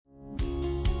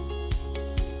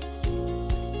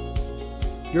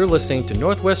You're listening to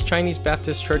Northwest Chinese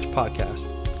Baptist Church Podcast.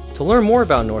 To learn more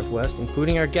about Northwest,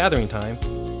 including our gathering time,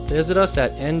 visit us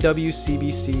at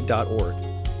nwcbc.org.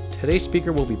 Today's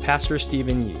speaker will be Pastor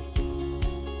Stephen Yi.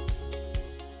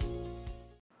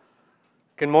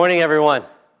 Good morning, everyone.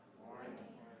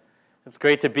 It's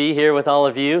great to be here with all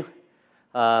of you.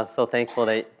 So thankful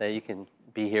that you can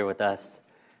be here with us.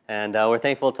 And we're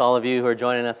thankful to all of you who are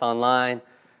joining us online.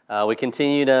 We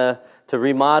continue to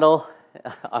remodel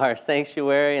our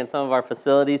sanctuary and some of our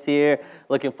facilities here.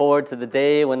 Looking forward to the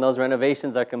day when those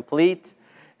renovations are complete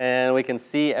and we can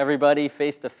see everybody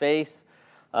face to face.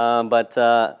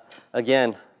 But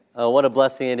again, what a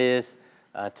blessing it is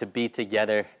to be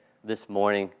together this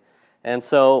morning. And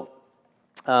so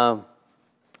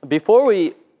before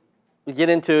we get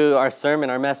into our sermon,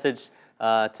 our message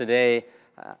today,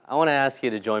 I want to ask you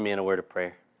to join me in a word of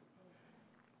prayer.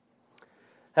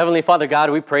 Heavenly Father God,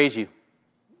 we praise you.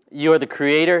 You are the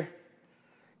Creator.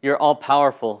 You're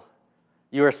all-powerful.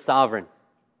 You are sovereign.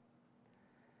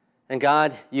 And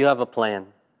God, you have a plan.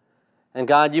 And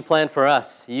God, you plan for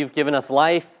us. You've given us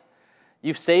life.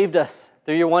 You've saved us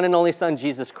through your one and only Son,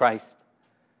 Jesus Christ.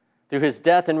 Through his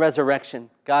death and resurrection.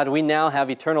 God, we now have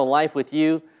eternal life with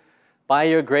you by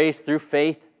your grace through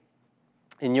faith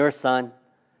in your Son.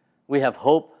 We have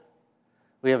hope.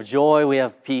 We have joy. We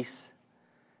have peace.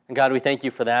 And God, we thank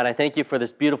you for that. I thank you for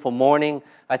this beautiful morning.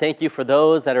 I thank you for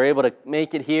those that are able to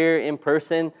make it here in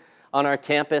person on our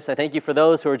campus. I thank you for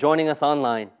those who are joining us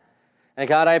online. And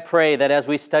God, I pray that as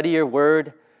we study your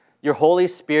word, your Holy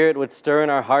Spirit would stir in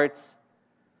our hearts.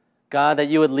 God, that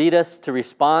you would lead us to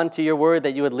respond to your word,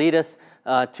 that you would lead us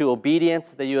to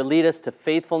obedience, that you would lead us to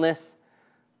faithfulness,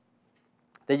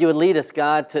 that you would lead us,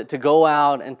 God, to go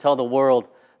out and tell the world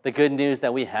the good news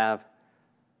that we have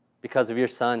because of your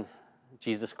Son,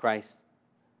 Jesus Christ.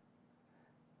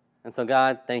 And so,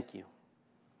 God, thank you.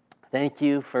 Thank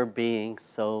you for being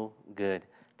so good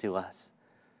to us.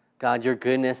 God, your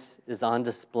goodness is on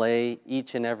display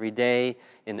each and every day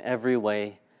in every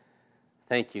way.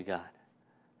 Thank you, God.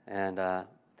 And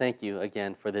thank you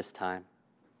again for this time.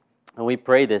 And we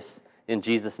pray this in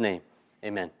Jesus' name.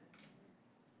 Amen.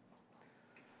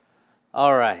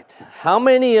 All right. How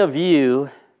many of you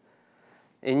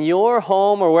in your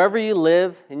home or wherever you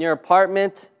live, in your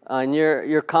apartment, in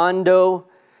your condo,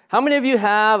 how many of you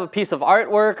have a piece of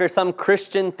artwork or some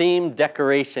Christian-themed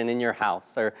decoration in your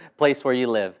house or place where you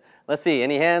live? Let's see.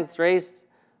 Any hands raised?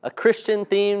 A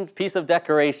Christian-themed piece of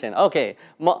decoration. Okay.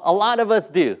 A lot of us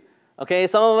do. Okay,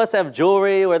 some of us have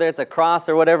jewelry, whether it's a cross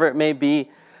or whatever it may be.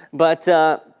 But,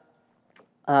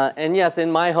 and yes,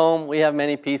 in my home, we have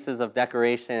many pieces of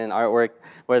decoration and artwork,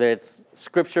 whether it's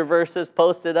scripture verses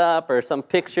posted up or some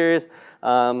pictures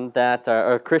that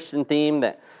are Christian themed,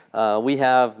 that we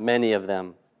have many of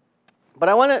them. But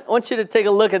I want you to take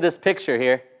a look at this picture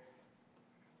here.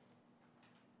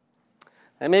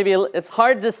 And maybe it's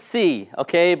hard to see,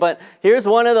 okay? But here's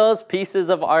one of those pieces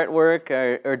of artwork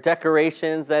or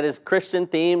decorations that is Christian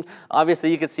themed.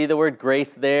 Obviously, you can see the word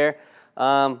grace there.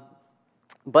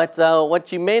 But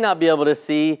what you may not be able to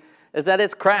see is that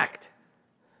it's cracked.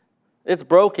 It's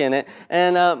broken.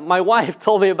 And my wife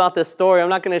told me about this story. I'm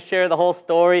not going to share the whole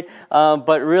story,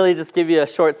 but really just give you a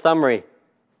short summary.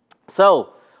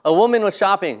 So a woman was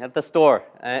shopping at the store,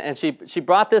 and she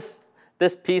brought this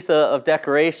piece of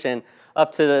decoration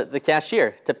up to the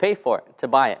cashier to pay for it, to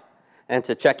buy it, and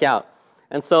to check out.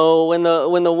 And so when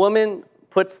the woman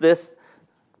puts this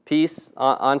piece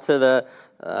onto the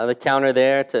counter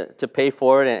there to pay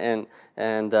for it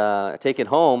and take it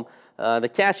home, the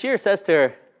cashier says to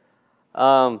her,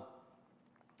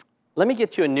 "Let me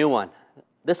get you a new one.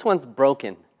 This one's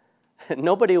broken.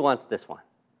 Nobody wants this one."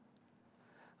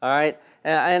 All right,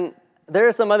 and there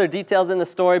are some other details in the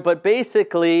story, but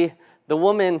basically the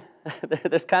woman,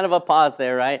 there's kind of a pause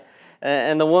there, right?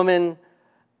 And the woman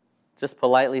just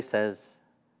politely says,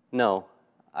 "No,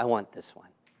 I want this one."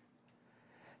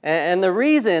 And the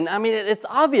reason, I mean, it's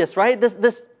obvious, right?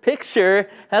 This picture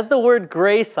has the word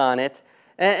grace on it.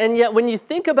 And yet when you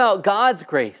think about God's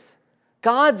grace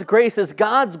is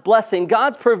God's blessing,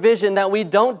 God's provision that we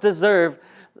don't deserve,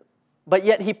 but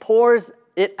yet he pours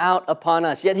it out upon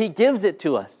us. Yet he gives it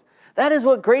to us. That is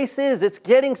what grace is. It's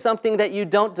getting something that you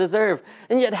don't deserve.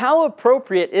 And yet how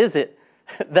appropriate is it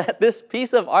that this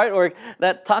piece of artwork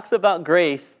that talks about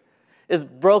grace is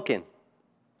broken?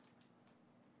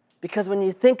 Because when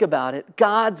you think about it,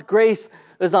 God's grace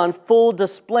is on full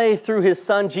display through his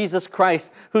Son, Jesus Christ,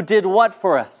 who did what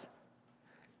for us?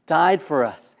 Died for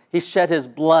us. He shed his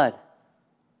blood.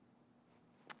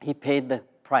 He paid the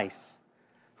price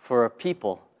for a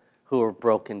people who were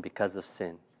broken because of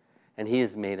sin. And he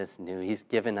has made us new. He's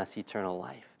given us eternal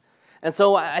life. And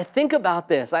so I think about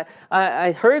this.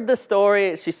 I heard the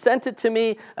story. She sent it to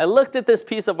me. I looked at this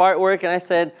piece of artwork and I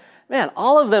said, man,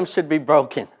 all of them should be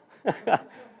broken.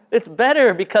 It's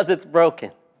better because it's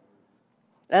broken.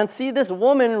 And see, this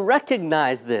woman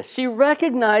recognized this. She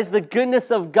recognized the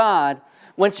goodness of God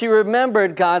when she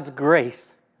remembered God's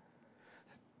grace.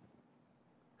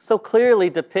 So clearly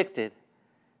depicted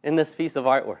in this piece of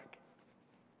artwork.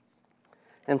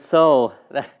 And so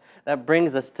that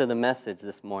brings us to the message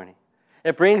this morning.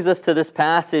 It brings us to this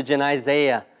passage in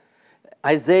Isaiah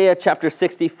chapter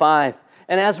 65.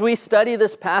 And as we study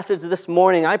this passage this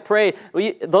morning, I pray,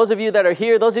 those of you that are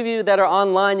here, those of you that are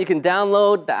online, you can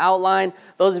download the outline.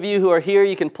 Those of you who are here,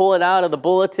 you can pull it out of the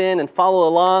bulletin and follow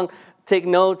along, take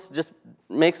notes, just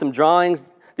make some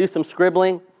drawings, do some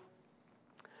scribbling.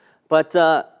 But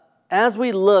as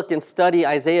we look and study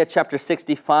Isaiah chapter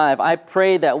 65, I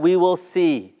pray that we will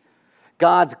see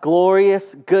God's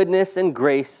glorious goodness and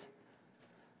grace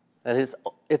that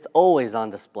it's always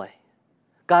on display.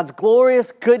 God's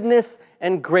glorious goodness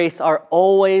and grace are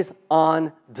always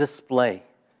on display.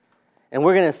 And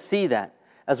we're going to see that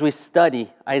as we study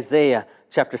Isaiah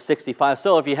chapter 65.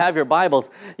 So if you have your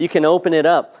Bibles, you can open it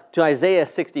up to Isaiah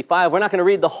 65. We're not going to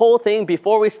read the whole thing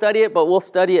before we study it, but we'll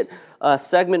study it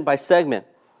segment by segment,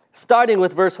 starting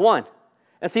with verse 1.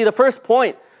 And see, the first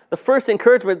point, the first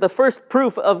encouragement, the first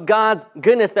proof of God's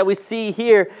goodness that we see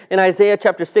here in Isaiah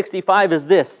chapter 65 is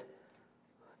this: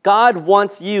 God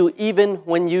wants you even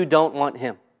when you don't want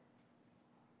Him.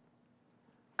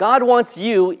 God wants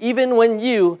you even when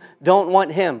you don't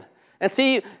want Him. And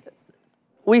see,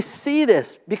 we see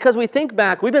this because we think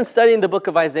back. We've been studying the book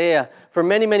of Isaiah for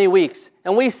many, many weeks.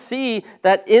 And we see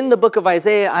that in the book of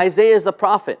Isaiah, Isaiah is the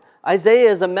prophet. Isaiah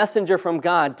is a messenger from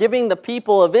God, giving the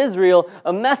people of Israel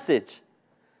a message.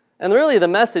 And really the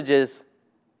message is,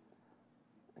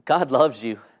 God loves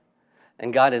you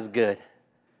and God is good.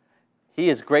 He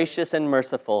is gracious and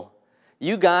merciful.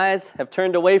 You guys have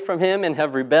turned away from Him and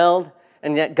have rebelled,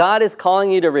 and yet God is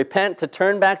calling you to repent, to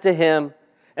turn back to Him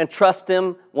and trust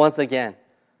Him once again,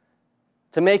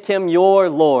 to make Him your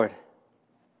Lord.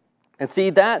 And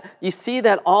you see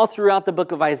that all throughout the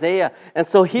book of Isaiah. And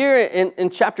so here in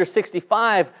chapter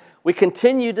 65, we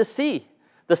continue to see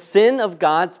the sin of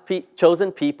God's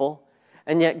chosen people,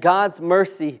 and yet God's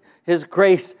mercy, His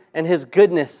grace, and His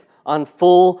goodness on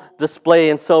full display.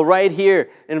 And so right here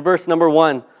in verse number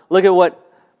 1, look at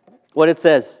what it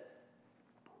says.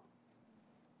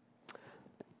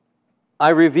 I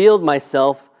revealed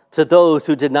myself to those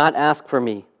who did not ask for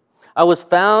me. I was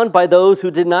found by those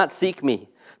who did not seek me.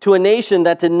 To a nation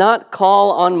that did not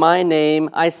call on my name,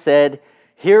 I said,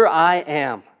 here I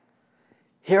am.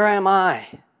 Here am I.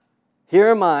 Here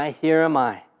am I. Here am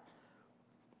I.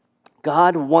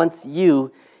 God wants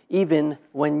you even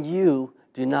when you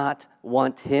do not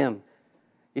want Him.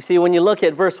 You see, when you look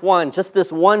at verse 1, just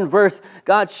this one verse,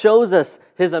 God shows us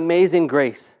His amazing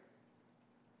grace.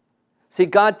 See,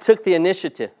 God took the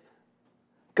initiative.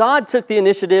 God took the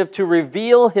initiative to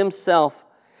reveal Himself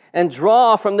and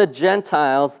draw from the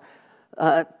Gentiles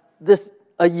a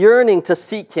yearning to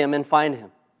seek Him and find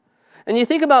Him. And you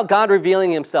think about God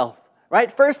revealing Himself, right?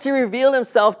 First, He revealed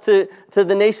Himself to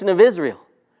the nation of Israel,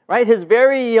 right? His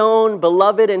very own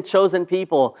beloved and chosen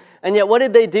people. And yet what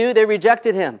did they do? They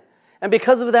rejected Him. And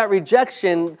because of that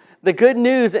rejection, the good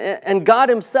news and God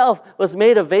Himself was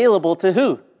made available to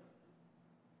who?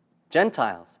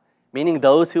 Gentiles, meaning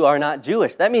those who are not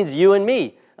Jewish. That means you and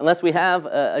me. Unless we have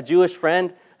a Jewish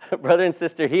friend, brother and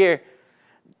sister here,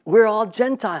 we're all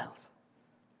Gentiles.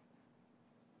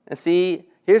 And see,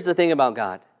 here's the thing about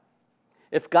God.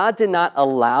 If God did not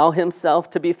allow Himself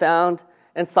to be found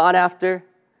and sought after,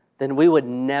 then we would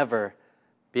never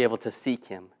be able to seek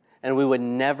Him, and we would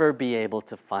never be able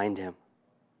to find Him.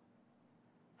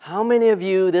 How many of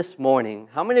you this morning,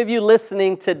 how many of you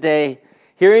listening today,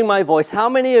 hearing my voice, how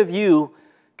many of you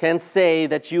can say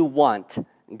that you want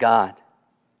God?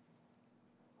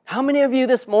 How many of you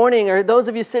this morning, or those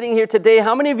of you sitting here today,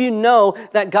 how many of you know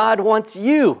that God wants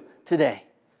you today?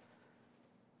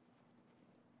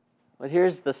 But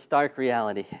here's the stark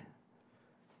reality.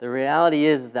 The reality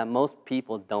is that most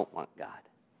people don't want God.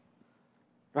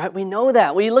 Right? We know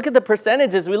that. We look at the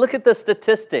percentages. We look at the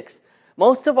statistics.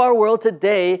 Most of our world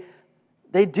today,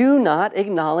 they do not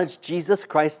acknowledge Jesus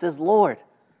Christ as Lord.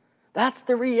 That's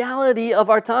the reality of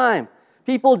our time.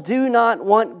 People do not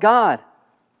want God.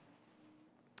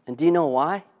 And do you know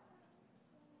why?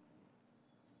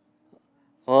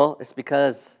 Well, it's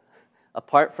because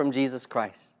apart from Jesus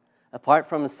Christ, apart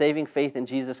from a saving faith in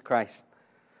Jesus Christ,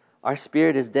 our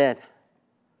spirit is dead.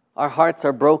 Our hearts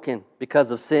are broken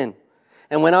because of sin.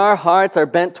 And when our hearts are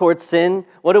bent towards sin,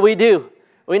 what do?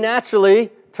 We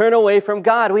naturally turn away from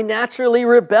God. We naturally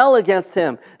rebel against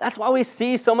Him. That's why we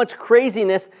see so much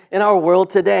craziness in our world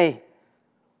today.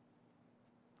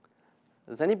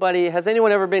 Has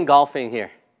anyone ever been golfing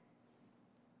here?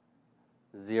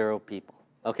 0 people.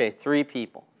 Okay, 3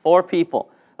 people. 4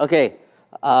 people. Okay,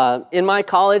 in my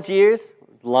college years,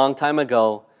 a long time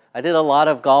ago, I did a lot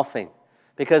of golfing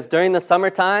because during the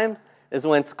summertime is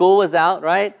when school was out,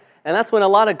 right? And that's when a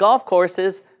lot of golf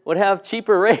courses would have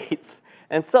cheaper rates.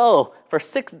 And so, for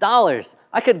 $6,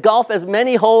 I could golf as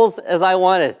many holes as I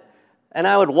wanted, and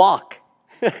I would walk.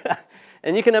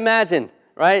 And you can imagine,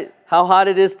 right, how hot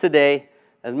it is today.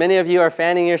 As many of you are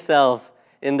fanning yourselves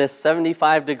in this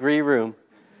 75-degree room,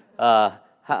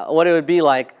 what it would be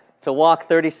like to walk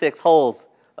 36 holes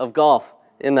of golf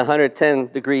in the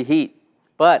 110-degree heat.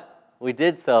 But we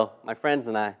did so, my friends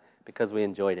and I, because we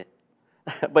enjoyed it.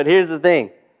 But here's the thing.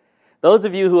 Those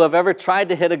of you who have ever tried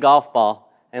to hit a golf ball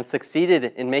and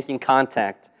succeeded in making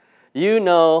contact, you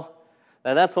know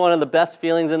that that's one of the best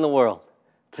feelings in the world,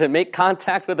 to make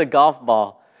contact with a golf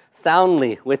ball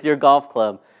soundly with your golf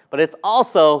club. But it's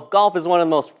also, golf is one of the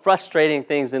most frustrating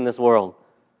things in this world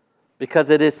because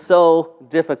it is so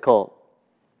difficult.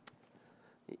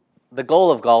 The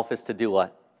goal of golf is to do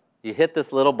what? You hit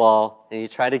this little ball and you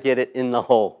try to get it in the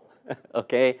hole,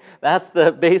 okay? That's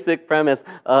the basic premise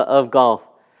of golf.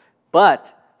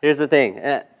 But here's the thing,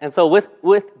 and so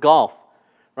with golf,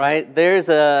 right,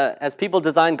 as people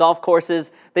design golf courses,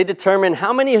 they determine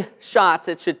how many shots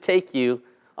it should take you,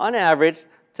 on average,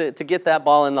 to get that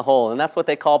ball in the hole, and that's what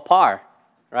they call par,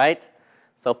 right?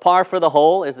 So par for the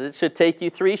hole is it should take you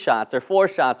 3 shots, or 4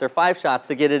 shots, or 5 shots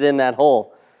to get it in that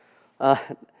hole.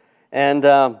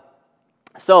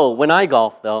 So when I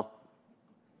golf, though,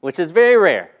 which is very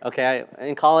rare, okay,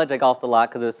 in college I golfed a lot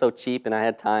because it was so cheap and I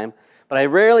had time, but I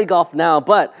rarely golf now.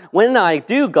 But when I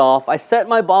do golf, I set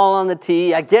my ball on the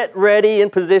tee, I get ready in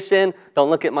position. Don't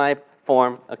look at my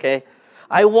form, okay?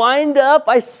 I wind up,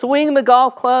 I swing the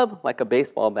golf club like a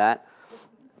baseball bat,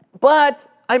 but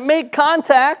I make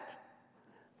contact.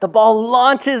 The ball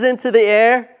launches into the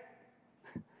air.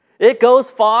 It goes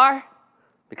far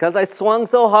because I swung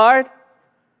so hard.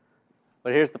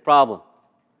 But here's the problem.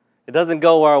 It doesn't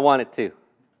go where I want it to.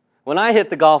 When I hit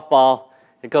the golf ball,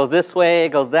 it goes this way, it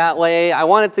goes that way. I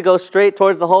want it to go straight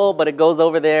towards the hole, but it goes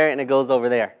over there and it goes over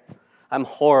there. I'm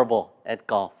horrible at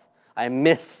golf. I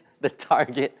miss the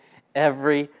target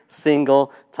every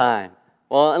single time.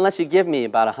 Well, unless you give me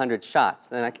about 100 shots,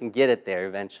 then I can get it there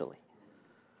eventually.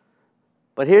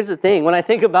 But here's the thing. When I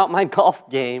think about my golf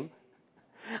game,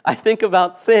 I think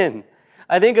about sin.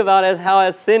 I think about how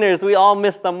as sinners we all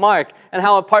miss the mark, and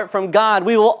how apart from God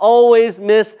we will always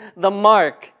miss the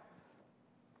mark.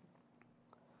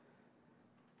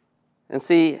 And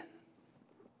see,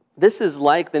 this is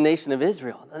like the nation of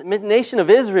Israel. The nation of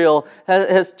Israel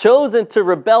has chosen to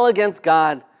rebel against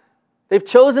God. They've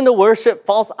chosen to worship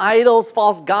false idols,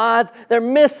 false gods. They're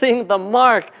missing the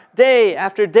mark day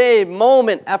after day,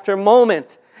 moment after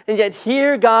moment. And yet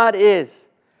here God is.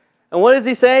 And what does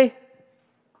He say?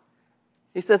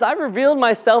 He says, I revealed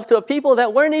myself to a people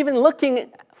that weren't even looking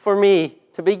for me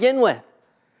to begin with.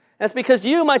 That's because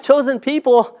you, my chosen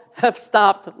people, have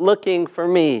stopped looking for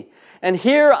me. And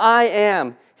here I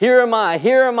am. Here am I.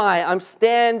 Here am I. I'm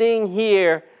standing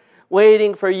here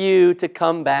waiting for you to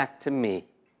come back to me.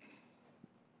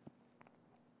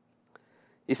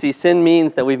 You see, sin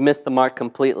means that we've missed the mark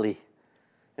completely.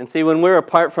 And see, when we're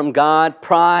apart from God,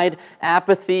 pride,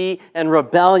 apathy, and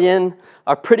rebellion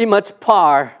are pretty much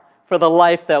par for the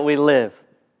life that we live.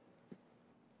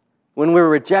 When we're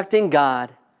rejecting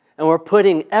God and we're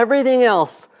putting everything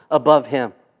else above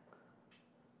Him.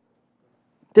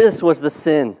 This was the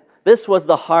sin. This was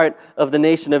the heart of the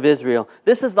nation of Israel.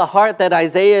 This is the heart that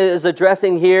Isaiah is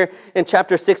addressing here in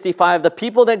chapter 65. The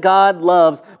people that God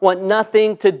loves want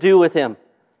nothing to do with Him.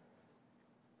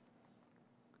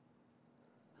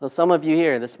 So some of you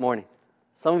here this morning,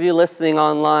 some of you listening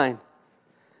online,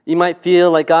 you might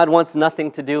feel like God wants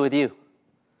nothing to do with you.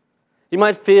 You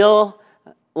might feel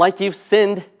like you've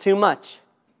sinned too much.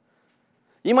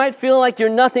 You might feel like you're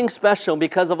nothing special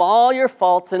because of all your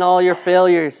faults and all your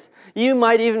failures. You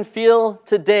might even feel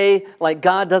today like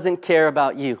God doesn't care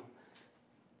about you.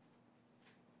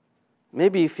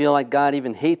 Maybe you feel like God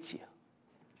even hates you.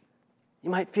 You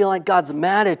might feel like God's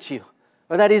mad at you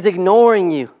or that He's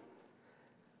ignoring you.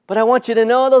 But I want you to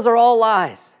know those are all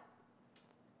lies.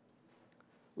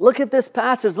 Look at this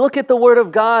passage. Look at the Word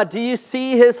of God. Do you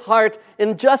see His heart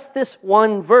in just this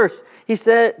one verse? He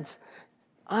says,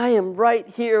 I am right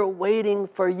here waiting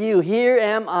for you. Here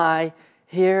am I,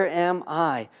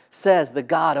 says the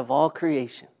God of all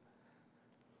creation.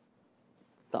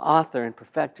 the author and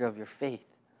perfecter of your faith.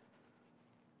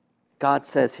 God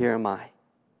says, here am I.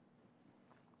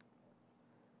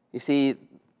 You see,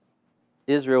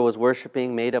 Israel was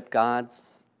worshiping made-up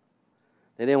gods.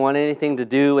 They didn't want anything to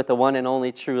do with the one and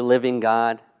only true living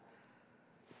God.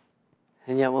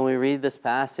 And yet when we read this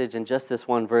passage in just this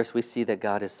one verse, we see that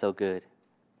God is so good.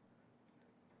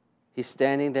 He's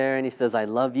standing there and he says, I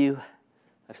love you.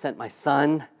 I've sent my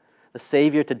son, the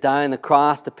Savior, to die on the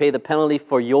cross to pay the penalty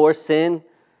for your sin.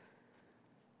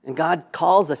 And God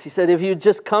calls us. He said, if you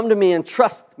just come to me and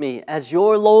trust me as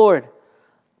your Lord,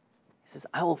 he says,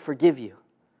 I will forgive you.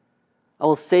 I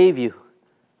will save you.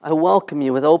 I welcome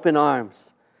you with open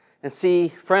arms. And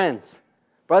see, friends,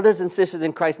 brothers and sisters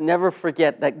in Christ, never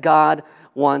forget that God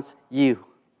wants you.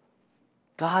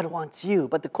 God wants you.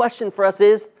 But the question for us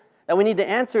is, that we need to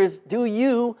answer is, do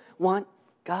you want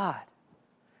God?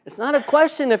 It's not a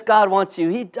question if God wants you.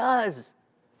 He does.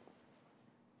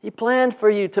 He planned for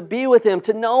you to be with Him,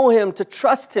 to know Him, to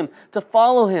trust Him, to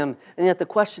follow Him. And yet the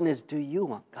question is, do you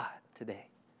want God today?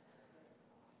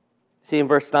 See in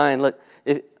verse 9, look,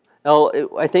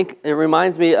 I think it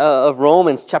reminds me of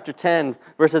Romans chapter 10,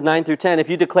 verses 9 through 10. If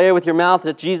you declare with your mouth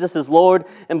that Jesus is Lord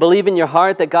and believe in your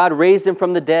heart that God raised Him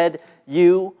from the dead,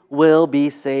 you will be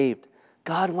saved.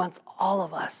 God wants all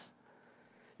of us.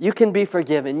 You can be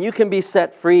forgiven. You can be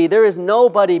set free. There is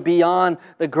nobody beyond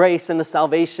the grace and the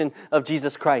salvation of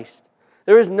Jesus Christ.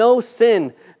 There is no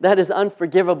sin that is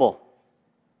unforgivable.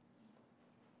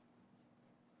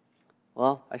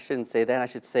 Well, I shouldn't say that. I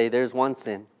should say there's one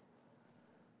sin.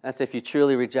 That's if you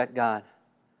truly reject God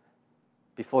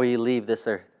before you leave this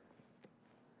earth.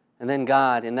 And then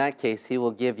God, in that case, He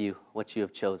will give you what you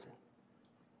have chosen.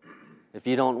 If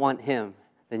you don't want Him,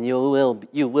 then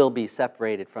you will be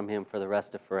separated from Him for the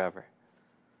rest of forever.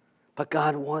 But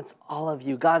God wants all of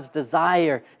you. God's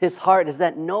desire, His heart is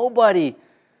that nobody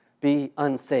be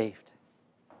unsaved.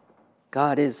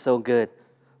 God is so good.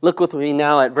 Look with me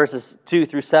now at verses 2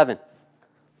 through 7.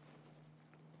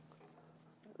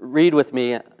 Read with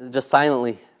me, just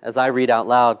silently, as I read out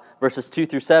loud, verses 2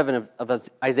 through 7 of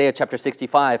Isaiah chapter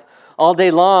 65. All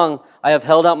day long I have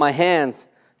held out my hands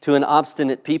to an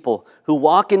obstinate people who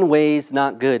walk in ways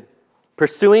not good,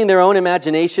 pursuing their own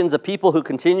imaginations, a people who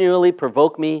continually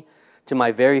provoke me to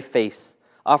my very face,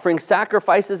 offering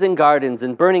sacrifices in gardens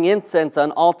and burning incense on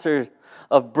altars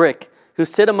of brick, who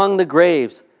sit among the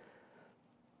graves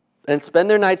and spend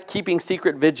their nights keeping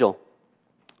secret vigil,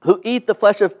 who eat the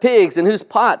flesh of pigs and whose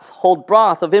pots hold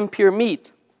broth of impure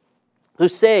meat, who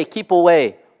say, keep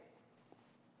away.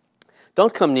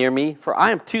 Don't come near me, for I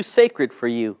am too sacred for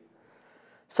you.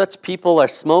 Such people are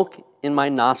smoke in my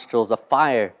nostrils, a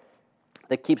fire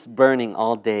that keeps burning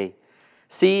all day.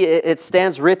 See, it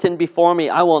stands written before me,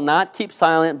 I will not keep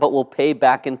silent, but will pay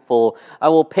back in full. I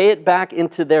will pay it back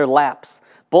into their laps,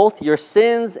 both your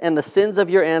sins and the sins of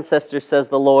your ancestors, says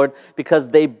the Lord, because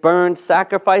they burned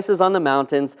sacrifices on the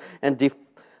mountains and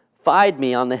defied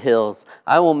me on the hills.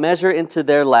 I will measure into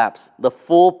their laps the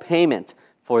full payment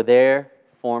for their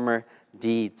former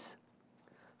deeds.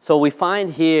 So we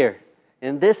find here,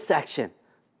 in this section,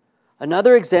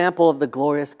 another example of the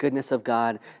glorious goodness of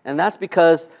God. And that's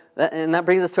because, and that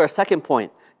brings us to our second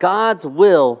point. God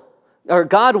will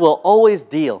always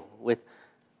deal with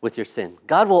your sin.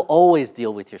 God will always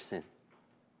deal with your sin.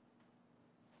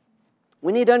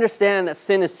 We need to understand that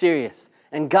sin is serious,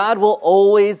 and God will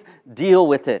always deal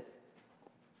with it.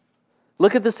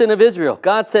 Look at the sin of Israel.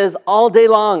 God says, all day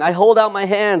long, I hold out my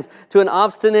hands to an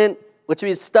obstinate, which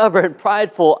means stubborn,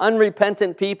 prideful,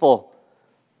 unrepentant people.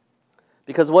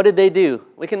 Because what did they do?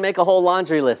 We can make a whole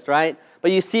laundry list, right?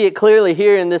 But you see it clearly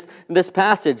here in this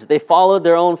passage. They followed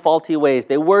their own faulty ways.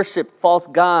 They worshiped false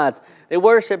gods. They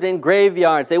worshiped in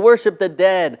graveyards. They worshiped the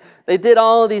dead. They did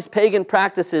all of these pagan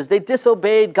practices. They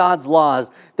disobeyed God's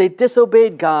laws. They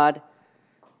disobeyed God.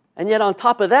 And yet on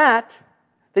top of that,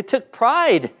 they took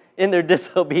pride in their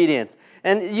disobedience.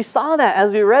 And you saw that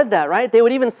as we read that, right? They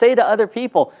would even say to other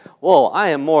people, whoa, I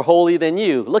am more holy than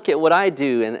you. Look at what I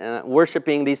do. And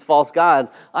worshiping these false gods,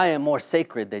 I am more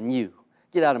sacred than you.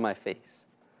 Get out of my face.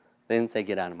 They didn't say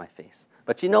get out of my face.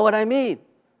 But you know what I mean.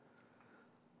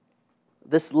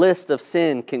 This list of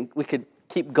sin, we could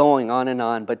keep going on and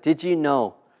on. But did you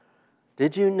know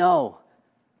that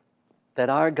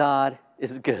our God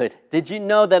is good? Did you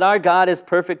know that our God is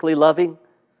perfectly loving?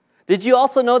 Did you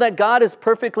also know that God is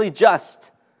perfectly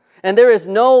just? And there is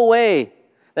no way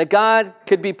that God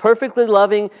could be perfectly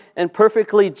loving and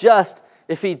perfectly just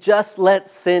if He just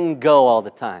lets sin go all the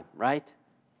time, right?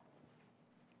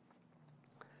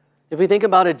 If we think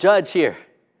about a judge here,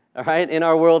 all right, in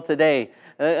our world today,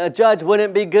 a judge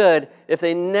wouldn't be good if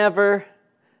they never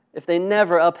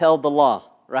upheld the law,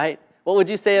 right? What would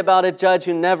you say about a judge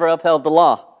who never upheld the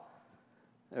law?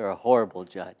 They're a horrible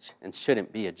judge and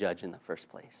shouldn't be a judge in the first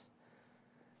place.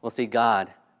 Well, see,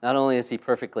 God, not only is He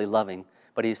perfectly loving,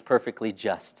 but He's perfectly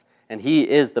just. And He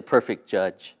is the perfect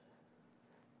judge.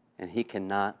 And He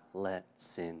cannot let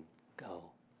sin go.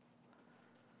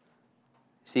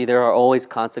 See, there are always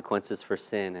consequences for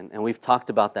sin, and we've talked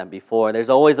about that before. There's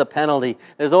always a penalty.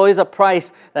 There's always a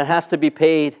price that has to be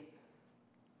paid.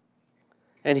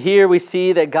 And here we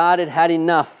see that God had had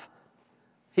enough.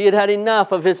 He had had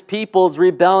enough of His people's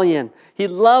rebellion. He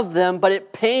loved them, but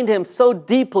it pained Him so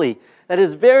deeply that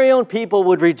His very own people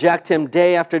would reject Him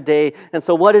day after day. And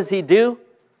so what does He do?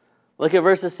 Look at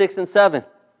verses 6 and 7.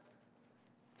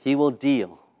 He will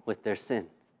deal with their sin.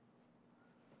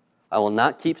 I will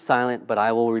not keep silent, but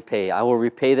I will repay. I will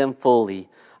repay them fully.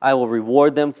 I will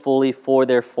reward them fully for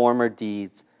their former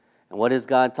deeds. And what is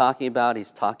God talking about?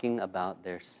 He's talking about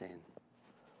their sin.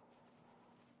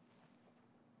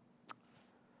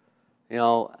 You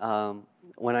know,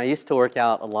 when I used to work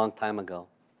out a long time ago,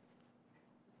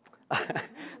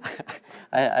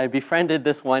 I befriended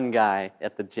this one guy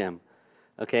at the gym.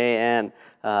 Okay, and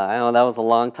I know that was a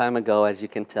long time ago, as you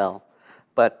can tell.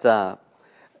 But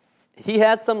he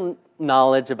had some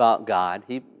knowledge about God.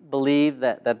 He believed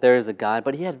that there is a God,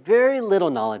 but he had very little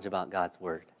knowledge about God's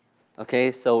Word.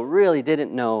 Okay, so really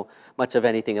didn't know much of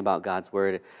anything about God's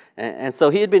Word. And so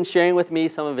he had been sharing with me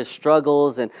some of his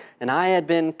struggles, and I had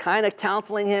been kind of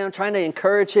counseling him, trying to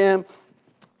encourage him,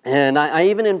 and I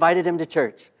even invited him to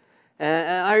church.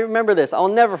 And I remember this. I'll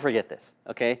never forget this,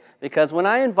 okay? Because when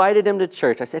I invited him to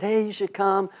church, I said, hey, you should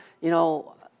come. You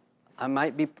know,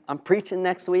 I'm preaching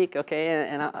next week, okay?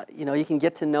 And you know, you can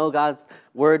get to know God's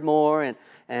Word more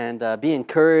and be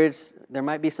encouraged. There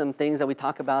might be some things that we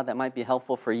talk about that might be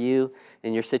helpful for you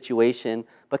in your situation.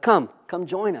 But come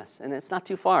join us. And it's not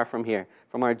too far from here,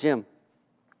 from our gym.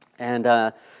 And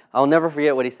I'll never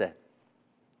forget what he said.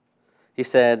 He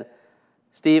said,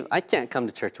 Steve, I can't come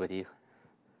to church with you.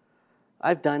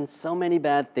 I've done so many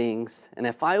bad things, and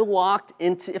if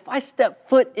I step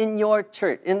foot in your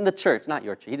church, in the church, not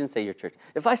your church, he didn't say your church.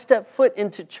 If I step foot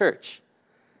into church,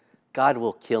 God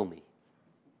will kill me.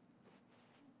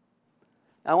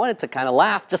 I wanted to kind of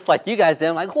laugh just like you guys did.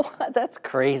 I'm like, what? That's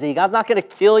crazy. God's not going to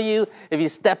kill you if you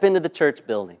step into the church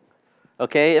building.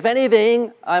 Okay? If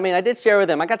anything, I did share with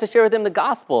him. I got to share with him the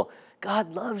gospel. God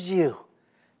loves you.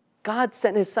 God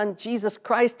sent His Son, Jesus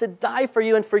Christ, to die for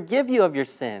you and forgive you of your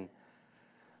sin.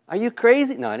 Are you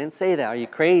crazy? No, I didn't say that. Are you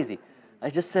crazy? I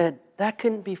just said, that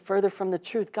couldn't be further from the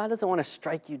truth. God doesn't want to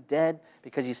strike you dead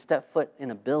because you step foot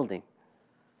in a building.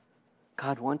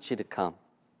 God wants you to come.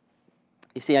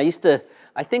 You see,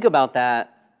 I think about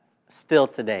that still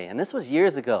today. And this was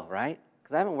years ago, right?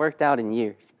 Because I haven't worked out in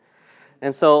years.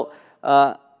 And so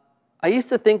I used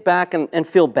to think back and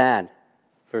feel bad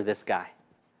for this guy.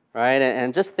 Right?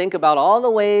 And just think about all the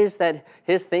ways that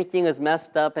his thinking is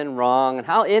messed up and wrong, and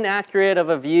how inaccurate of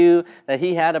a view that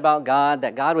he had about God,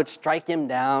 that God would strike him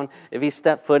down if he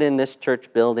stepped foot in this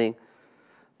church building.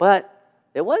 But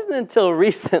it wasn't until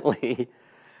recently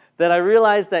that I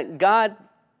realized that God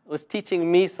was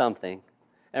teaching me something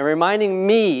and reminding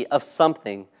me of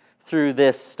something through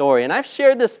this story. And I've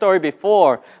shared this story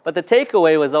before, but the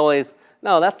takeaway was always,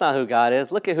 no, that's not who God is.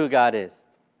 Look at who God is.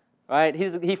 Right?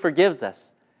 He forgives us.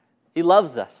 He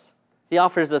loves us. He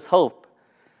offers us hope.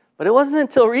 But it wasn't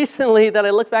until recently that I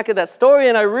looked back at that story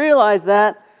and I realized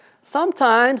that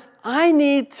sometimes I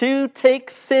need to take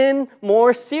sin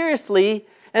more seriously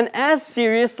and as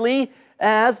seriously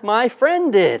as my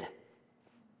friend did.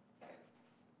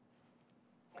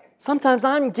 Sometimes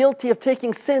I'm guilty of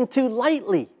taking sin too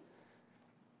lightly.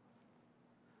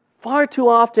 Far too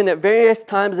often at various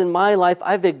times in my life,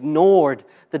 I've ignored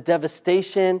the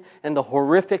devastation and the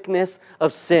horrificness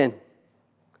of sin.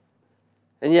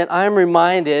 And yet I'm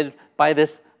reminded by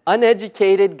this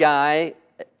uneducated guy,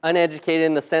 uneducated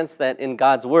in the sense that in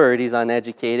God's Word he's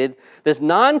uneducated, this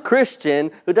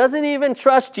non-Christian who doesn't even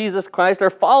trust Jesus Christ or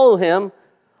follow Him,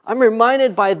 I'm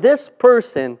reminded by this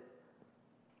person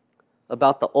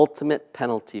about the ultimate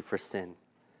penalty for sin.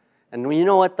 And you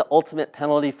know what the ultimate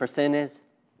penalty for sin is?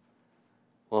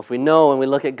 Well, if we know when we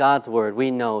look at God's Word, we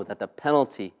know that the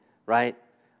penalty, right,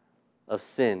 of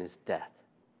sin is death.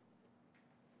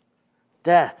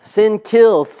 Death. Sin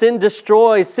kills. Sin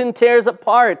destroys. Sin tears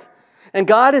apart. And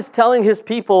God is telling His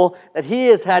people that He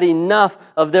has had enough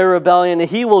of their rebellion and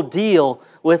He will deal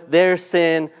with their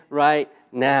sin right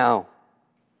now.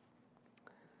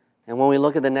 And when we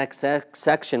look at the next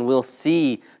section, we'll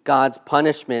see God's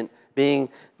punishment being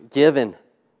given.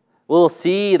 We'll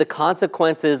see the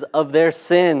consequences of their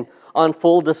sin on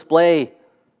full display.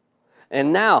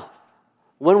 And now,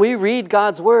 When we read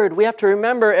God's word, we have to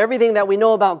remember everything that we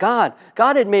know about God.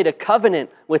 God had made a covenant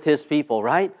with his people,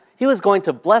 right? He was going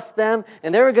to bless them,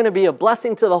 and they were going to be a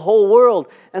blessing to the whole world.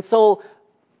 And so,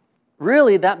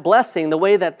 really, that blessing, the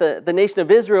way that the nation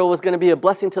of Israel was going to be a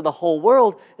blessing to the whole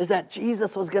world, is that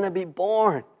Jesus was going to be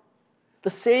born. The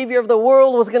Savior of the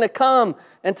world was going to come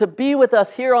and to be with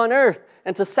us here on earth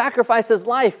and to sacrifice his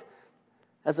life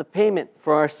as a payment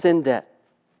for our sin debt,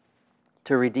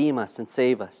 to redeem us and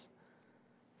save us.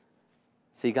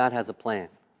 See, God has a plan,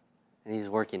 and he's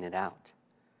working it out.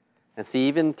 And see,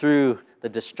 even through the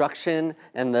destruction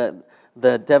and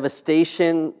the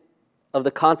devastation of the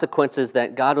consequences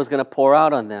that God was going to pour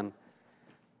out on them,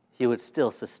 he would still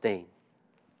sustain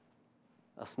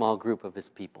a small group of his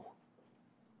people.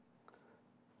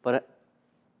 But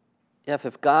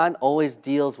if God always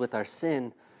deals with our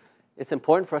sin, it's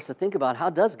important for us to think about,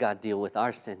 how does God deal with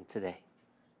our sin today?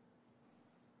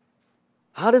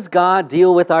 How does God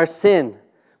deal with our sin?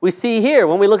 We see here,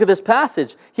 when we look at this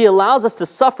passage, he allows us to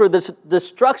suffer the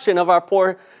destruction of our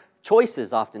poor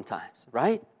choices oftentimes,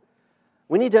 right?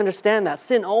 We need to understand that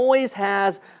sin always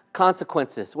has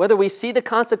consequences. Whether we see the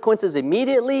consequences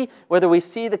immediately, whether we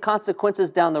see the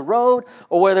consequences down the road,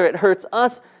 or whether it hurts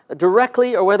us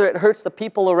directly, or whether it hurts the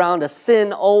people around us,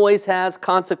 sin always has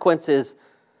consequences.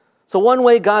 So one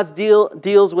way God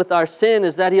deals with our sin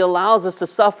is that he allows us to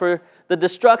suffer the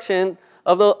destruction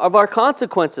of our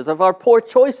consequences, of our poor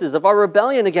choices, of our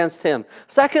rebellion against him.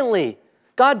 Secondly,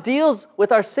 God deals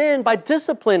with our sin by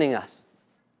disciplining us.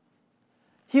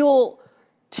 He will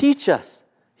teach us.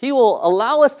 He will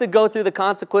allow us to go through the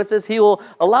consequences. He will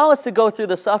allow us to go through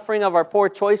the suffering of our poor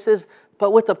choices,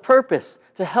 but with a purpose,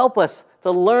 to help us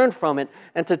to learn from it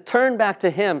and to turn back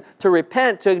to him, to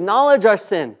repent, to acknowledge our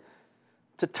sin,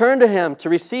 to turn to him, to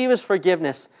receive his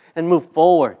forgiveness and move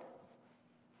forward.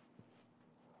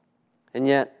 And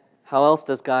yet, how else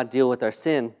does God deal with our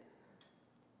sin?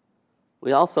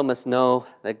 We also must know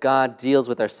that God deals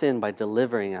with our sin by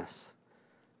delivering us.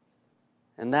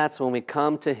 And that's when we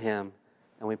come to him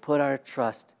and we put our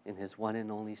trust in his one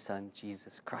and only Son,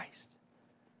 Jesus Christ.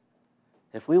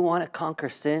 If we want to conquer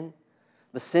sin,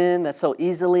 the sin that so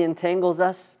easily entangles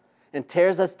us and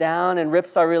tears us down and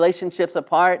rips our relationships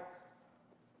apart,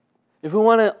 if we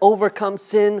want to overcome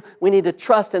sin, we need to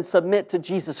trust and submit to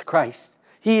Jesus Christ.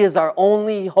 He is our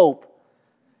only hope.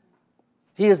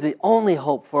 He is the only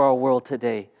hope for our world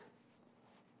today,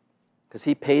 because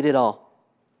he paid it all.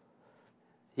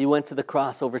 He went to the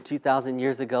cross over 2,000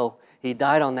 years ago. He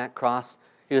died on that cross.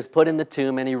 He was put in the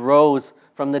tomb, and he rose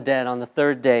from the dead on the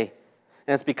third day.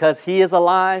 And it's because he is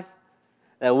alive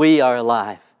that we are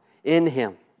alive in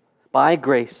him, by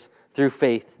grace, through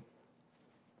faith.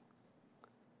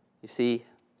 You see,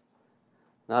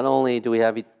 not only do we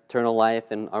have eternal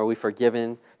life and are we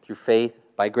forgiven through faith,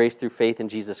 by grace through faith in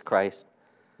Jesus Christ,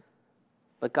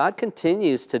 but God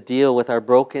continues to deal with our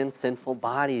broken, sinful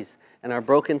bodies and our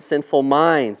broken, sinful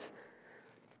minds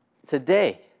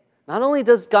today. Not only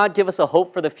does God give us a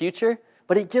hope for the future,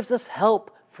 but he gives us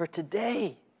help for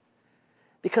today,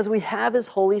 because we have his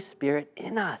Holy Spirit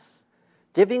in us,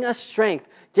 giving us strength,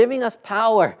 giving us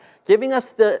power, giving us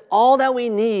all that we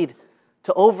need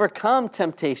to overcome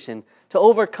temptation, to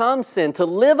overcome sin, to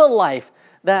live a life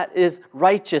that is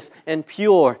righteous and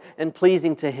pure and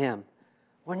pleasing to him.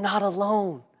 We're not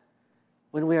alone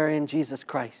when we are in Jesus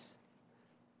Christ.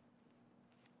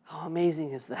 How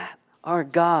amazing is that? Our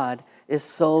God is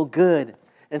so good.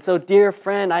 And so, dear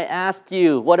friend, I ask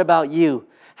you, what about you?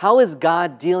 How is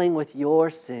God dealing with your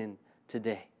sin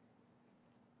today?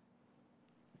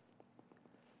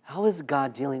 How is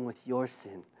God dealing with your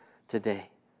sin today?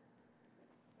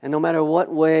 And no matter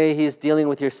what way he's dealing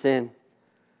with your sin,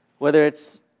 whether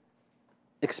it's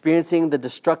experiencing the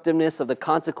destructiveness of the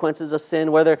consequences of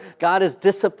sin, whether God is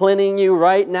disciplining you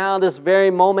right now, this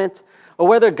very moment, or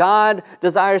whether God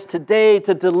desires today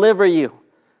to deliver you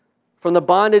from the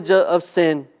bondage of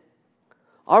sin,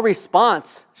 our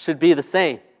response should be the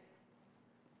same.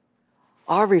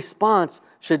 Our response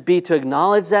should be to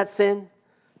acknowledge that sin,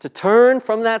 to turn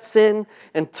from that sin,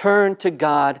 and turn to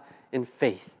God in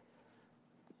faith.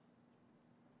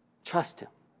 Trust him,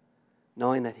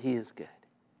 knowing that he is good.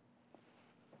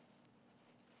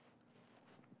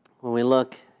 When we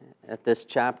look at this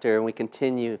chapter and we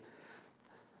continue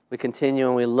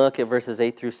and we look at verses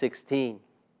 8 through 16,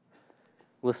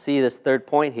 we'll see this third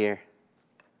point here.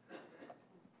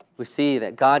 We see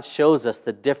that God shows us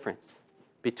the difference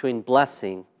between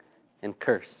blessing and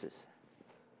curses.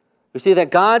 We see that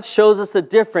God shows us the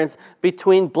difference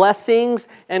between blessings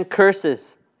and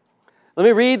curses. Let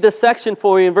me read this section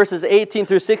for you in verses 18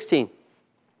 through 16.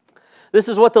 This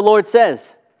is what the Lord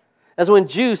says. As when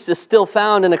juice is still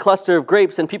found in a cluster of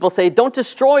grapes and people say, don't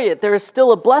destroy it, there is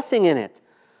still a blessing in it.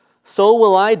 So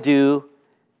will I do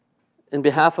in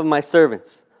behalf of my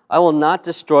servants. I will not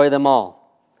destroy them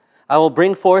all. I will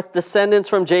bring forth descendants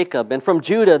from Jacob and from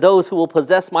Judah, those who will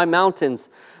possess my mountains.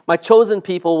 My chosen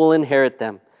people will inherit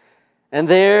them. And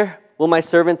there will my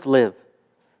servants live.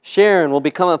 Sharon will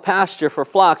become a pasture for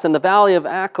flocks, and the valley of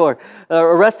Achor,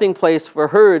 a resting place for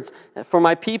herds, for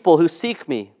my people who seek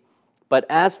me. But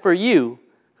as for you,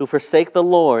 who forsake the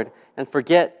Lord and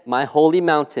forget my holy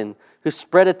mountain, who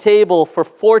spread a table for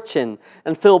fortune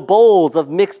and fill bowls of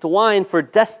mixed wine for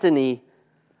destiny,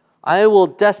 I will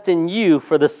destine you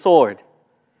for the sword,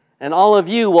 and all of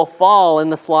you will fall in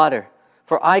the slaughter.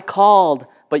 For I called,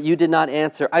 but you did not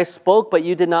answer. I spoke, but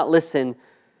you did not listen.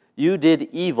 You did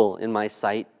evil in my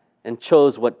sight and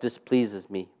chose what displeases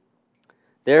me.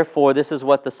 Therefore, this is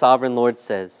what the sovereign Lord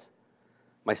says.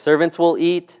 My servants will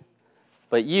eat,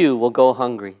 but you will go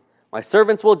hungry. My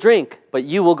servants will drink, but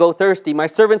you will go thirsty. My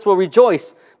servants will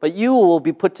rejoice, but you will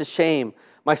be put to shame.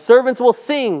 My servants will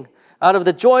sing out of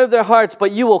the joy of their hearts,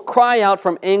 but you will cry out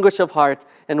from anguish of heart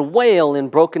and wail in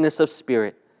brokenness of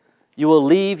spirit. You will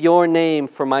leave your name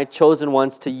for my chosen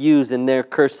ones to use in their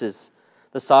curses.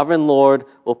 The sovereign Lord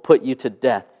will put you to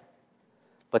death.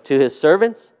 But to his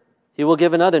servants, he will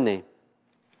give another name.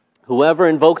 Whoever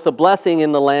invokes a blessing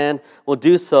in the land will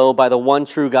do so by the one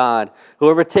true God.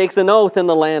 Whoever takes an oath in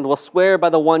the land will swear by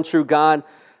the one true God,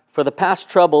 for the past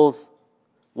troubles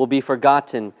will be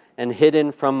forgotten and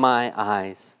hidden from my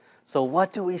eyes. So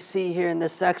what do we see here in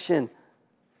this section?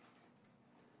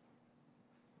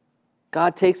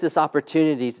 God takes this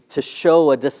opportunity to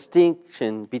show a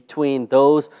distinction between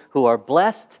those who are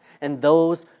blessed and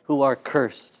those who are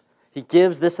cursed. He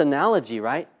gives this analogy,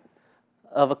 right,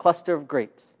 of a cluster of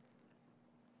grapes.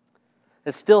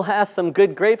 It still has some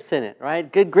good grapes in it,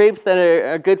 right? Good grapes that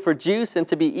are good for juice and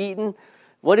to be eaten.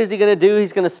 What is he going to do?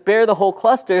 He's going to spare the whole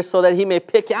cluster so that he may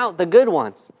pick out the good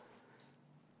ones.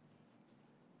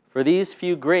 For these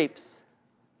few grapes,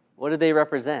 what do they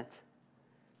represent?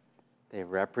 They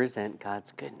represent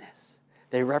God's goodness.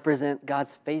 They represent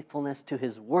God's faithfulness to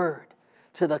his word,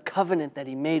 to the covenant that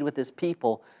he made with his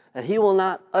people, that he will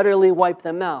not utterly wipe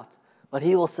them out, but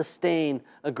he will sustain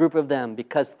a group of them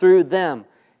because through them,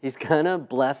 he's going to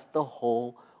bless the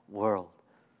whole world,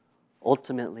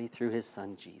 ultimately through his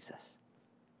son Jesus.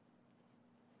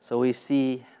 So we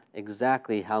see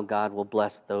exactly how God will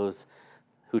bless those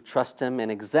who trust him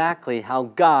and exactly how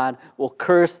God will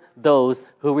curse those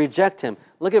who reject him.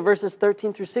 Look at verses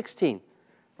 13 through 16,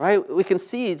 right? We can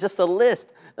see just a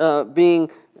list being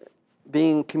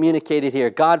communicated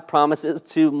here. God promises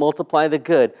to multiply the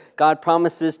good. God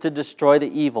promises to destroy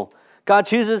the evil. God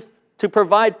chooses to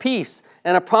provide peace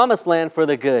and a promised land for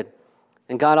the good.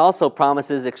 And God also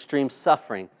promises extreme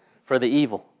suffering for the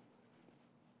evil.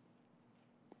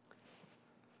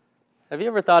 Have you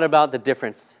ever thought about the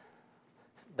difference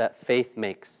that faith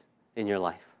makes in your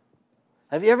life?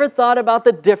 Have you ever thought about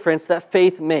the difference that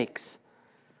faith makes?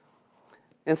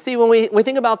 And see, when we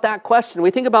think about that question, we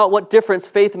think about what difference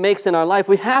faith makes in our life,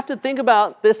 we have to think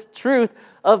about this truth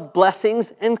of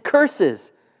blessings and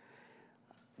curses.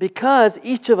 Because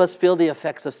each of us feel the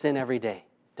effects of sin every day,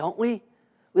 don't we?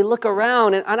 We look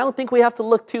around, and I don't think we have to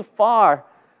look too far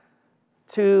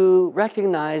to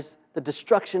recognize the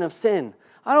destruction of sin.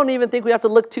 I don't even think we have to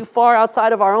look too far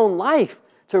outside of our own life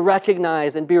to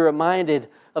recognize and be reminded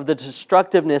of the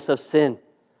destructiveness of sin.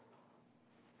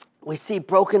 We see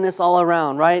brokenness all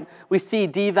around, right? We see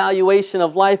devaluation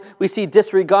of life. We see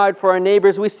disregard for our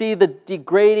neighbors. We see the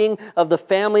degrading of the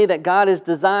family that God has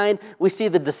designed. We see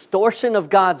the distortion of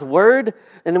God's word.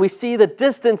 And we see the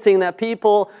distancing that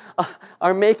people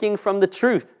are making from the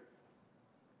truth.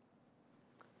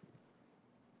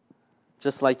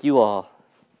 Just like you all,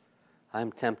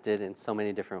 I'm tempted in so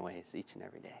many different ways each and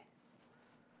every day.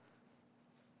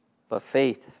 But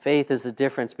faith is the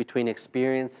difference between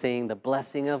experiencing the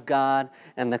blessing of God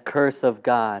and the curse of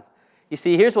God. You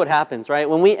see, here's what happens, right?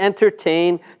 When we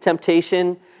entertain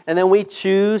temptation and then we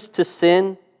choose to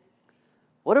sin,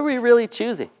 what are we really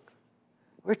choosing?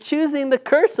 We're choosing the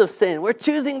curse of sin. We're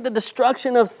choosing the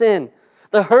destruction of sin,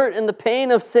 the hurt and the pain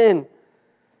of sin.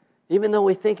 Even though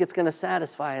we think it's going to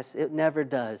satisfy us, it never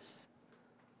does.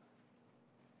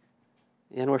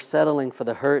 And we're settling for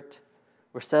the hurt.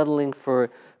 We're settling for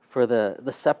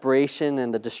the separation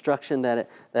and the destruction that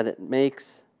it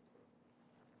makes.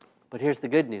 But here's the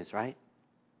good news, right?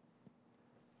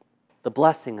 The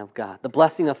blessing of God, the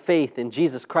blessing of faith in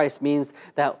Jesus Christ means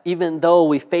that even though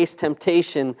we face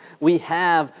temptation, we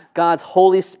have God's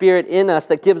Holy Spirit in us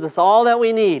that gives us all that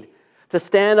we need to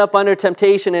stand up under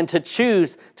temptation and to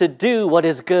choose to do what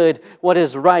is good, what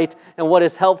is right, and what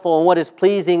is helpful, and what is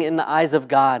pleasing in the eyes of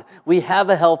God. We have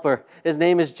a helper. His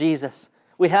name is Jesus.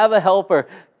 We have a helper,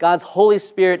 God's Holy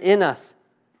Spirit in us.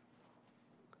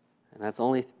 And that's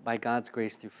only by God's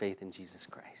grace through faith in Jesus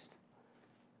Christ.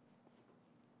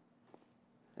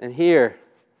 And here,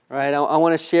 right, I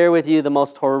want to share with you the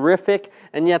most horrific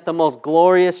and yet the most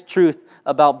glorious truth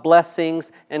about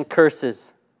blessings and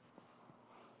curses.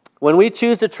 When we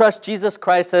choose to trust Jesus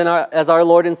Christ as our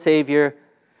Lord and Savior,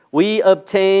 we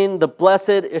obtain the blessed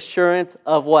assurance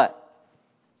of what?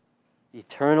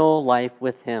 Eternal life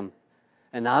with Him.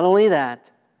 And not only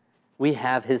that, we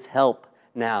have His help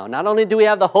now. Not only do we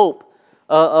have the hope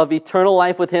of eternal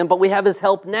life with Him, but we have His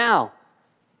help now.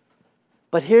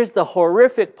 But here's the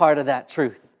horrific part of that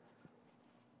truth.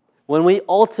 When we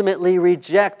ultimately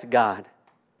reject God,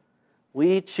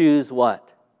 we choose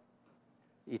what?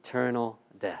 Eternal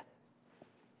death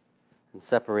and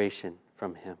separation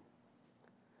from Him.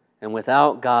 And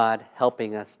without God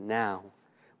helping us now,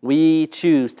 we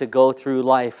choose to go through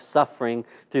life suffering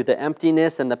through the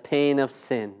emptiness and the pain of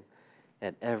sin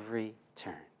at every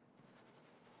turn.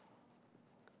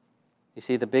 You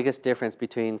see, the biggest difference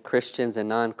between Christians and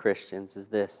non-Christians is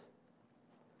this.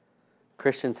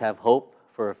 Christians have hope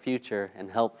for a future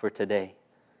and help for today.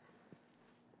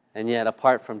 And yet,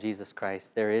 apart from Jesus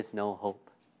Christ, there is no hope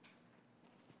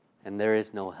and there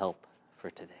is no help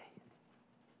for today.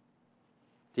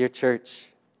 Dear church,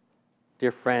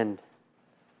 dear friend,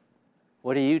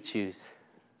 what do you choose?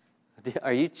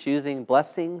 Are you choosing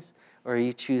blessings or are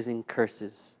you choosing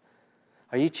curses?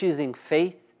 Are you choosing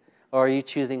faith or are you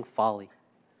choosing folly?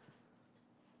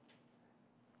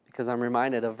 Because I'm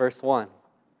reminded of verse 1.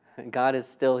 God is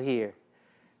still here.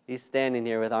 He's standing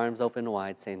here with arms open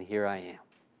wide saying, here I am.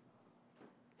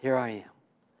 Here I am.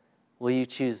 Will you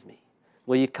choose me?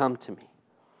 Will you come to me?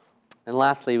 And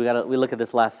lastly, we look at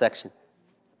this last section.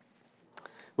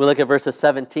 We look at verses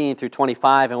 17 through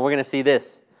 25, and we're going to see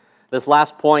this. This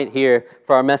last point here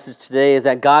for our message today is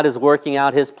that God is working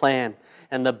out His plan,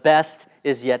 and the best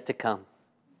is yet to come.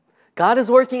 God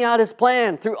is working out His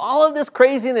plan through all of this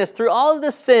craziness, through all of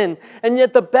this sin, and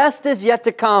yet the best is yet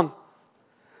to come.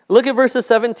 Look at verses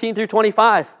 17 through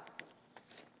 25.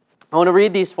 I want to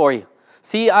read these for you.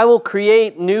 See, I will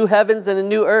create new heavens and a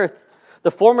new earth.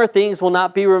 The former things will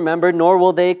not be remembered, nor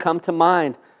will they come to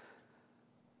mind.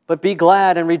 But be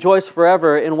glad and rejoice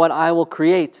forever in what I will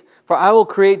create. For I will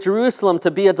create Jerusalem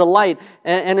to be a delight,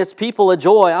 and its people a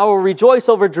joy. I will rejoice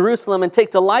over Jerusalem and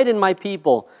take delight in my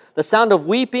people. The sound of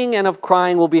weeping and of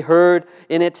crying will be heard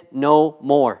in it no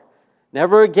more.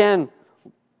 Never again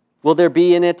will there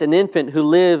be in it an infant who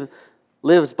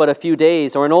lives but a few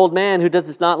days, or an old man who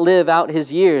does not live out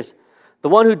his years. The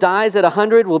one who dies at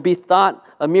 100 will be thought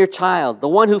a mere child. The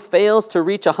one who fails to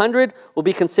reach 100 will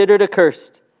be considered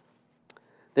accursed.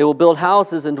 They will build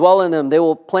houses and dwell in them. They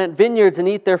will plant vineyards and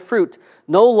eat their fruit.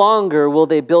 No longer will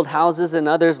they build houses and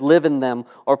others live in them,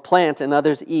 or plant and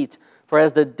others eat. For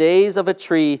as the days of a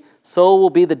tree, so will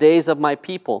be the days of my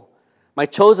people. My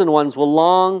chosen ones will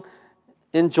long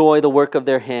enjoy the work of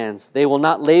their hands. They will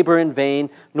not labor in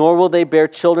vain, nor will they bear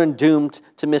children doomed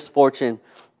to misfortune.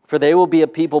 For they will be a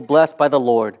people blessed by the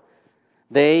Lord,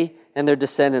 they and their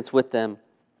descendants with them.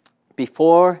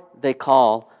 Before they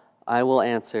call, I will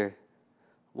answer.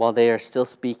 While they are still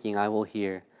speaking, I will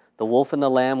hear. The wolf and the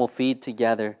lamb will feed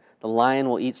together. The lion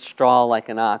will eat straw like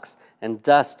an ox, and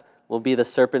dust will be the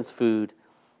serpent's food.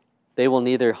 They will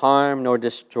neither harm nor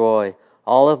destroy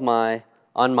on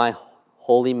my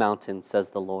holy mountain, says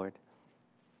the Lord.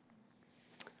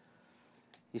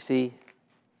 You see,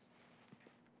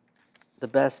 the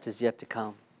best is yet to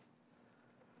come.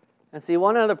 And see,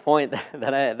 one other point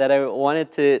that I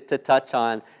wanted to touch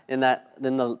on in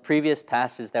the previous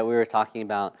passage that we were talking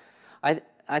about,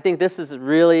 I think this is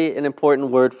really an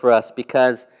important word for us,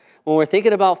 because when we're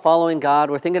thinking about following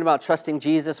God, we're thinking about trusting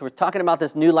Jesus, we're talking about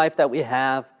this new life that we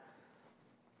have.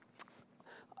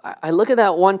 I look at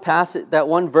that one passage, that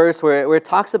one verse where it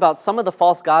talks about some of the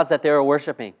false gods that they were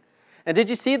worshiping. And did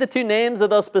you see the two names of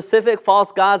those specific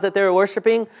false gods that they were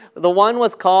worshiping? The one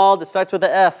was called, it starts with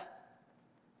an F,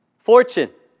 fortune.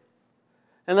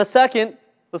 And the second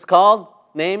was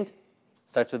named,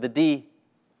 starts with a D,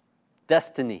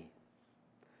 destiny.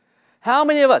 How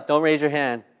many of us, don't raise your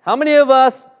hand, how many of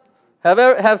us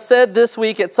have said this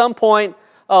week at some point,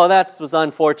 oh, that was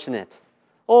unfortunate.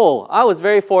 Oh, I was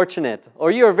very fortunate.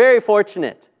 Or you are very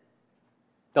fortunate.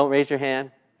 Don't raise your hand.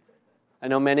 I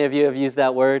know many of you have used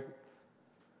that word.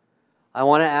 I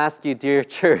want to ask you, dear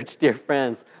church, dear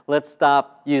friends, let's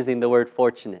stop using the word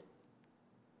fortunate.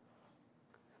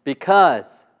 Because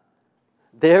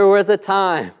There was a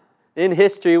time in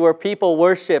history where people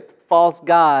worshipped false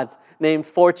gods named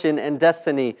fortune and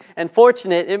destiny. And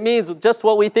fortunate, it means just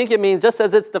what we think it means, just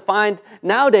as it's defined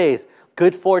nowadays.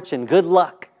 Good fortune, good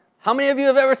luck. How many of you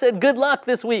have ever said good luck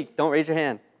this week? Don't raise your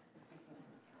hand.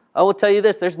 I will tell you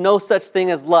this, there's no such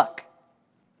thing as luck.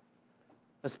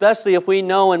 Especially if we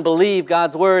know and believe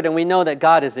God's word and we know that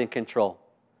God is in control.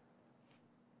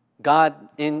 God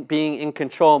being in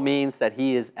control means that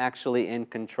He is actually in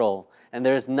control. And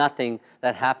there is nothing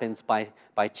that happens by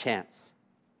chance.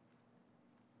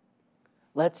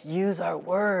 Let's use our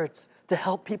words to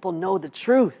help people know the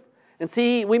truth. And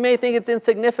see, we may think it's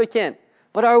insignificant,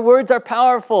 but our words are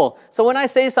powerful. So when I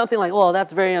say something like, "Oh,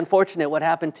 that's very unfortunate, what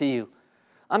happened to you?"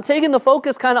 I'm taking the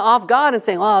focus kind of off God and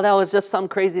saying, "Oh, that was just some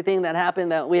crazy thing that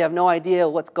happened that we have no idea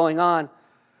what's going on."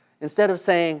 Instead of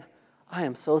saying, "I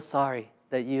am so sorry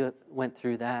that you went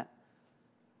through that.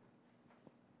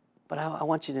 But I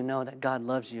want you to know that God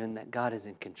loves you and that God is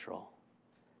in control.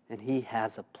 And He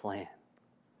has a plan."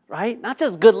 Right? Not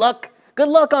just good luck. Good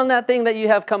luck on that thing that you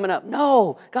have coming up.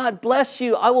 No, God bless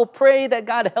you. I will pray that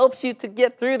God helps you to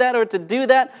get through that or to do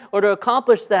that or to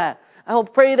accomplish that. I will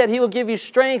pray that He will give you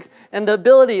strength and the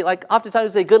ability. Like oftentimes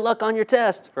we say, good luck on your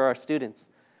test for our students.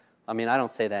 I mean, I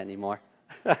don't say that anymore.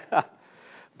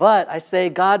 But I say,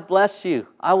 God bless you.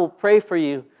 I will pray for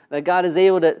you that God is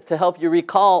able to help you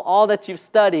recall all that you've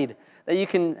studied, that you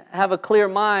can have a clear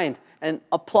mind and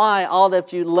apply all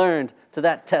that you learned to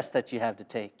that test that you have to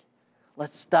take.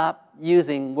 Let's stop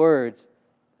using words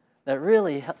that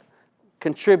really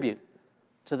contribute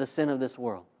to the sin of this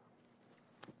world.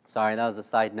 Sorry, that was a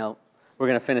side note. We're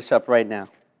going to finish up right now.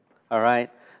 All right?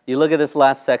 You look at this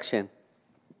last section.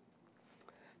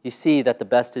 You see that the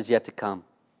best is yet to come.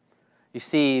 You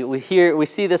see, we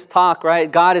see this talk, right?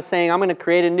 God is saying, "I'm going to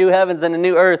create a new heavens and a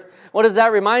new earth." What does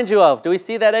that remind you of? Do we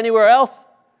see that anywhere else?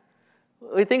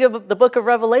 We think of the book of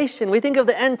Revelation. We think of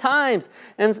the end times.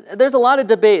 And there's a lot of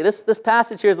debate. This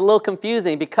passage here is a little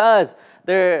confusing because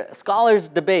scholars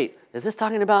debate. Is this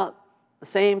talking about the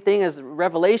same thing as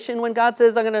Revelation when God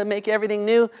says, "I'm going to make everything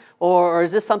new"? Or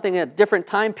is this something a different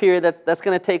time period that's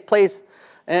going to take place?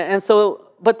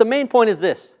 But the main point is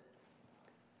this.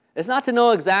 It's not to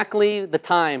know exactly the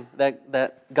time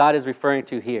that God is referring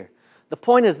to here. The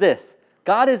point is this.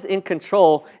 God is in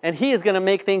control and He is going to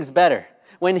make things better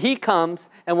when He comes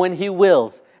and when He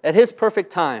wills at His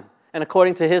perfect time and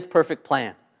according to His perfect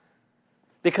plan.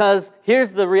 Because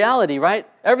here's the reality, right?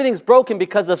 Everything's broken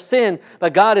because of sin,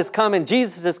 but God is coming,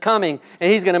 Jesus is coming, and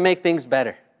He's going to make things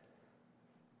better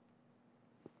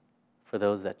for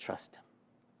those that trust Him,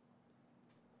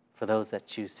 for those that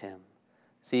choose Him.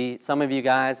 See, some of you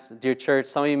guys, dear church,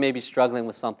 some of you may be struggling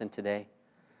with something today.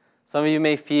 Some of you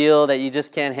may feel that you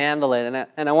just can't handle it,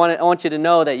 and I want you to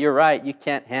know that you're right, you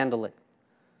can't handle it.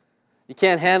 You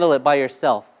can't handle it by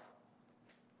yourself.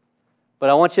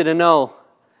 But I want you to know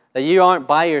that you aren't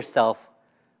by yourself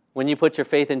when you put your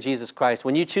faith in Jesus Christ.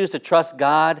 When you choose to trust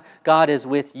God, God is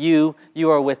with you. You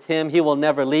are with Him. He will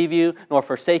never leave you nor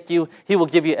forsake you. He will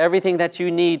give you everything that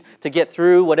you need to get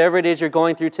through whatever it is you're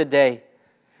going through today.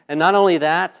 And not only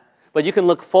that, but you can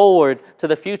look forward to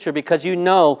the future because you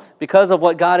know, because of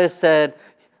what God has said,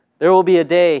 there will be a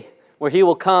day where He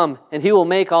will come and He will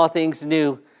make all things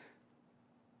new.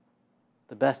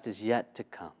 The best is yet to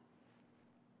come.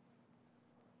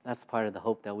 That's part of the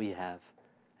hope that we have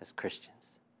as Christians,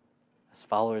 as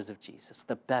followers of Jesus.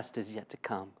 The best is yet to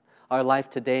come. Our life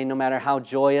today, no matter how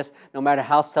joyous, no matter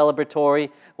how celebratory,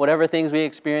 whatever things we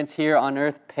experience here on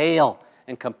earth, pale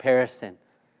in comparison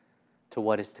to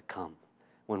what is to come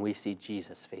when we see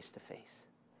Jesus face to face.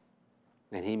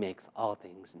 And He makes all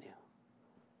things new.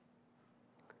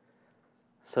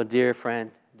 So dear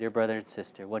friend, dear brother and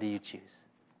sister, what do you choose?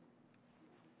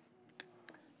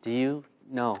 Do you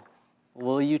know?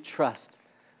 Will you trust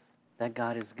that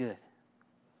God is good?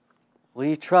 Will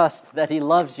you trust that He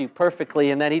loves you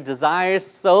perfectly and that He desires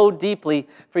so deeply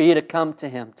for you to come to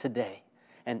Him today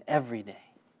and every day?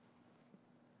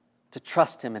 To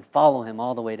trust Him and follow Him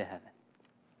all the way to heaven.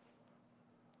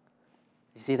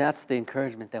 You see, that's the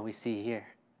encouragement that we see here.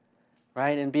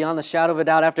 Right? And beyond the shadow of a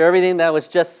doubt, after everything that was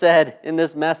just said in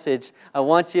this message, I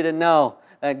want you to know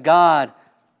that God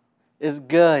is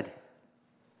good.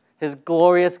 His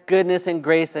glorious goodness and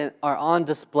grace are on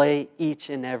display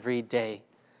each and every day.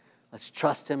 Let's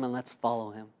trust Him and let's follow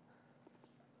Him.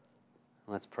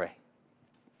 Let's pray.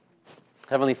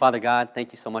 Heavenly Father God,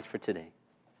 thank you so much for today.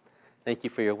 Thank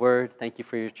you for your word. Thank you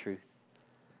for your truth.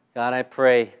 God, I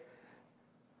pray,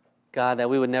 God, that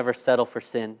we would never settle for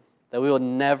sin, that we would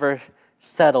never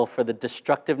settle for the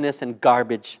destructiveness and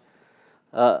garbage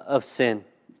of sin.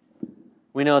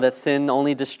 We know that sin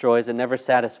only destroys and never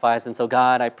satisfies. And so,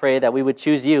 God, I pray that we would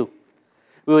choose you.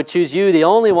 We would choose you, the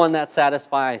only one that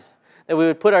satisfies. That we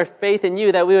would put our faith in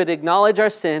you, that we would acknowledge our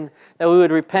sin, that we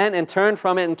would repent and turn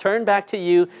from it and turn back to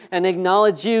you and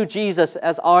acknowledge you, Jesus,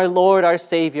 as our Lord, our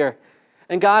Savior.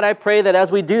 And God, I pray that as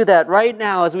we do that right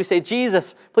now, as we say,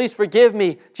 Jesus, please forgive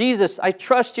me. Jesus, I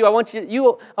trust you. I want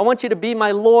you to be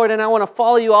my Lord, and I want to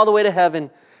follow you all the way to heaven.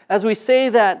 As we say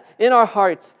that in our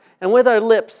hearts and with our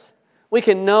lips, we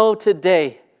can know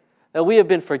today that we have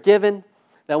been forgiven,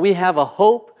 that we have a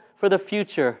hope for the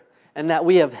future, and that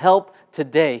we have help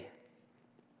today.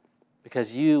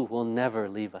 Because you will never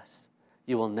leave us.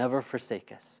 You will never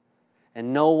forsake us.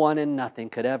 And no one and nothing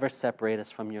could ever separate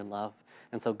us from your love.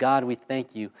 And so, God, we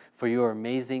thank you for your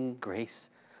amazing grace.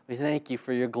 We thank you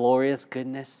for your glorious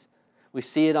goodness. We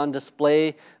see it on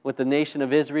display with the nation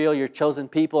of Israel, your chosen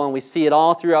people, and we see it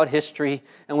all throughout history.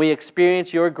 And we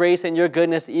experience your grace and your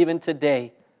goodness even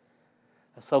today.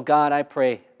 So, God, I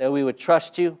pray that we would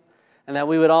trust you and that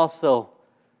we would also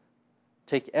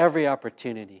take every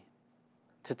opportunity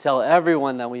to tell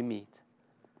everyone that we meet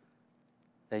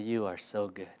that you are so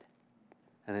good.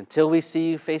 And until we see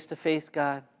you face to face,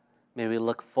 God, may we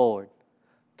look forward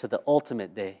to the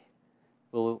ultimate day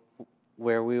when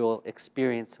we will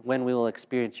experience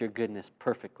your goodness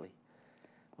perfectly,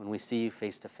 when we see you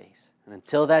face to face. And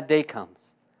until that day comes,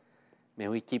 may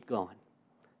we keep going,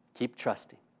 keep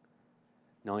trusting,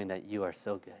 knowing that you are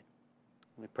so good.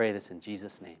 We pray this in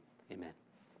Jesus' name. Amen.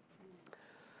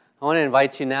 I want to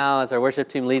invite you now, as our worship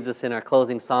team leads us in our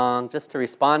closing song, just to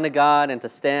respond to God and to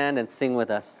stand and sing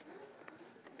with us.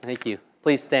 Thank you.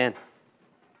 Please stand.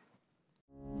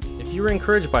 If you were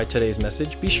encouraged by today's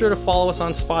message, be sure to follow us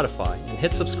on Spotify and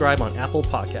hit subscribe on Apple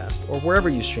Podcast or wherever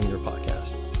you stream your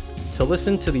podcast. To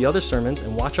listen to the other sermons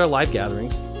and watch our live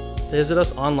gatherings, visit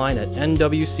us online at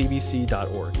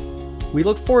nwcbc.org. We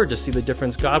look forward to see the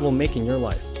difference God will make in your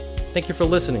life. Thank you for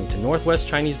listening to Northwest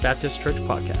Chinese Baptist Church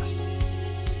Podcast.